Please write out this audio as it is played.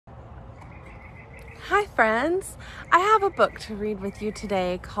Hi friends, I have a book to read with you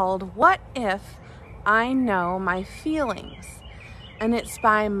today called What If I Know My Feelings? And it's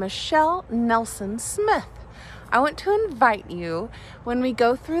by Nelson-Schmidt. I want to invite you, when we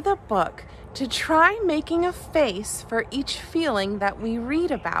go through the book, to try making a face for each feeling that we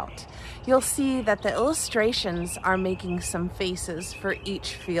read about. You'll see that the illustrations are making some faces for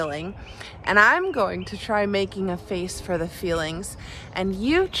each feeling, and I'm going to try making a face for the feelings, and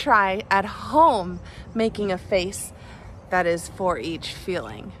you try at home making a face that is for each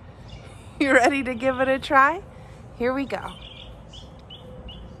feeling. You ready to give it a try? Here we go.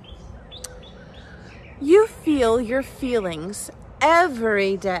 You feel your feelings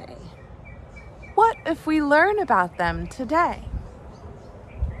every day. What if we learn about them today?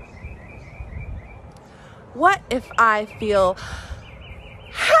 What if I feel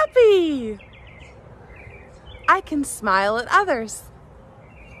happy? I can smile at others.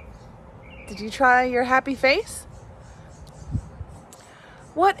 Did you try your happy face?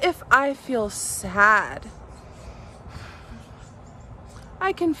 What if I feel sad?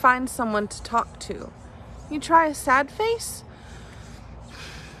 I can find someone to talk to. You try a sad face?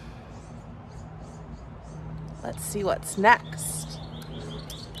 Let's see what's next.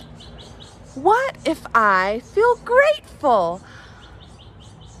 What if I feel grateful?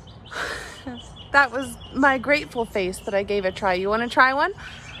 That was my grateful face that I gave a try. You want to try one?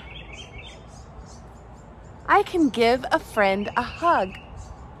 I can give a friend a hug.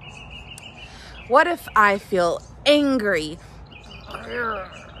 What if I feel angry?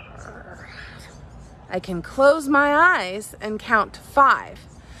 I can close my eyes and count to 5.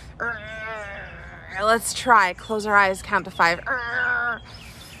 Let's try. Close our eyes, count to 5.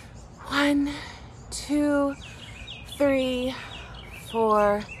 1, 2, 3,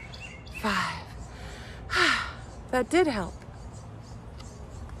 4, 5. That did help.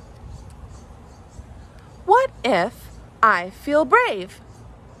 What if I feel brave?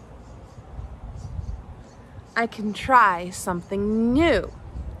 I can try something new.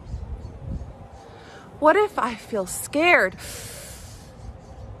 What if I feel scared?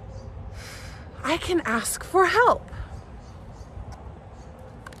 I can ask for help.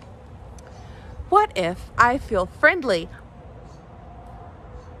 What if I feel friendly?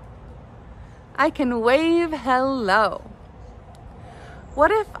 I can wave hello.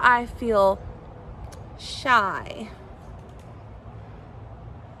 What if I feel shy?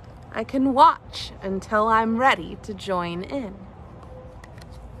 I can watch until I'm ready to join in.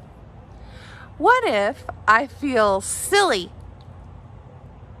 What if I feel silly?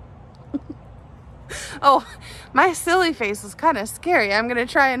 Oh, my silly face was kind of scary. I'm going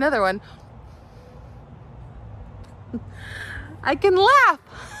to try another one. I can laugh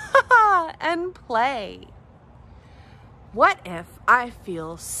and play. What if I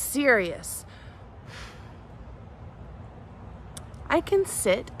feel serious? I can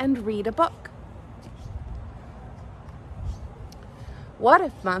sit and read a book. What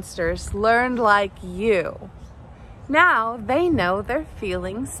if monsters learned like you? Now they know their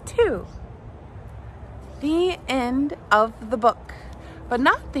feelings too. The end of the book, but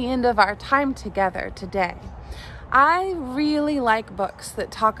not the end of our time together today. I really like books that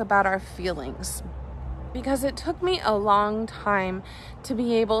talk about our feelings because it took me a long time to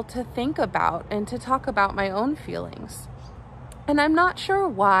be able to think about and to talk about my own feelings. And I'm not sure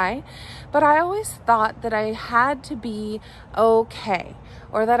why, but I always thought that I had to be okay,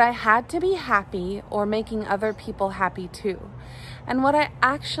 or that I had to be happy or making other people happy too. And what I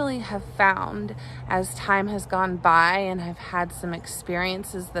actually have found as time has gone by and I've had some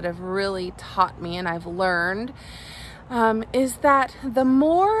experiences that have really taught me and I've learned, is that the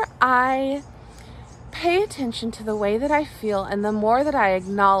more I pay attention to the way that I feel and the more that I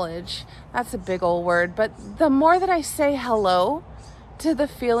acknowledge, that's a big old word, but the more that I say hello to the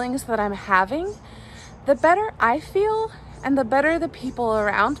feelings that I'm having, the better I feel and the better the people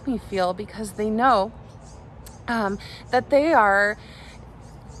around me feel, because they know that they are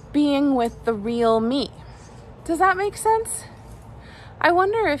being with the real me. Does that make sense? I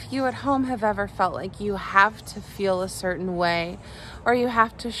wonder if you at home have ever felt like you have to feel a certain way, or you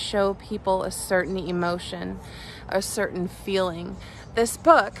have to show people a certain emotion, a certain feeling. This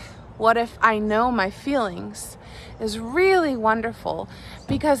book, What If I Know My Feelings, is really wonderful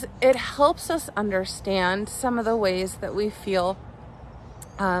because it helps us understand some of the ways that we feel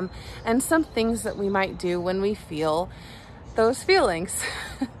and some things that we might do when we feel those feelings.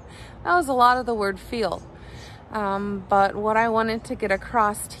 That was a lot of the word feel. But what I wanted to get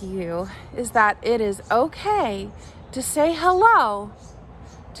across to you is that it is okay to say hello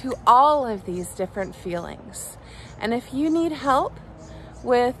to all of these different feelings. And if you need help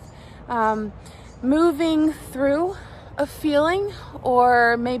with moving through a feeling,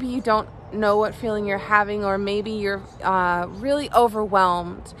 or maybe you don't know what feeling you're having, or maybe you're really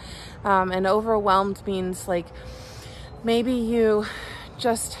overwhelmed. And overwhelmed means like maybe you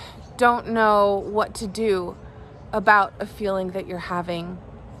just don't know what to do about a feeling that you're having.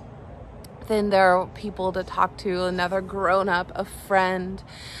 Then there are people to talk to, another grown-up, a friend,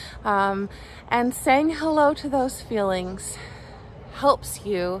 and saying hello to those feelings helps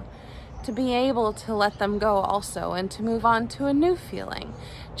you to be able to let them go also, and to move on to a new feeling.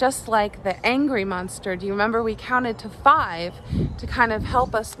 Just like the angry monster, do you remember we counted to 5 to kind of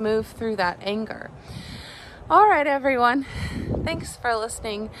help us move through that anger? All right, everyone, thanks for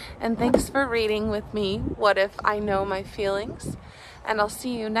listening, and thanks for reading with me What If I Know My Feelings, and I'll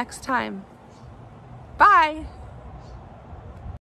see you next time. Bye!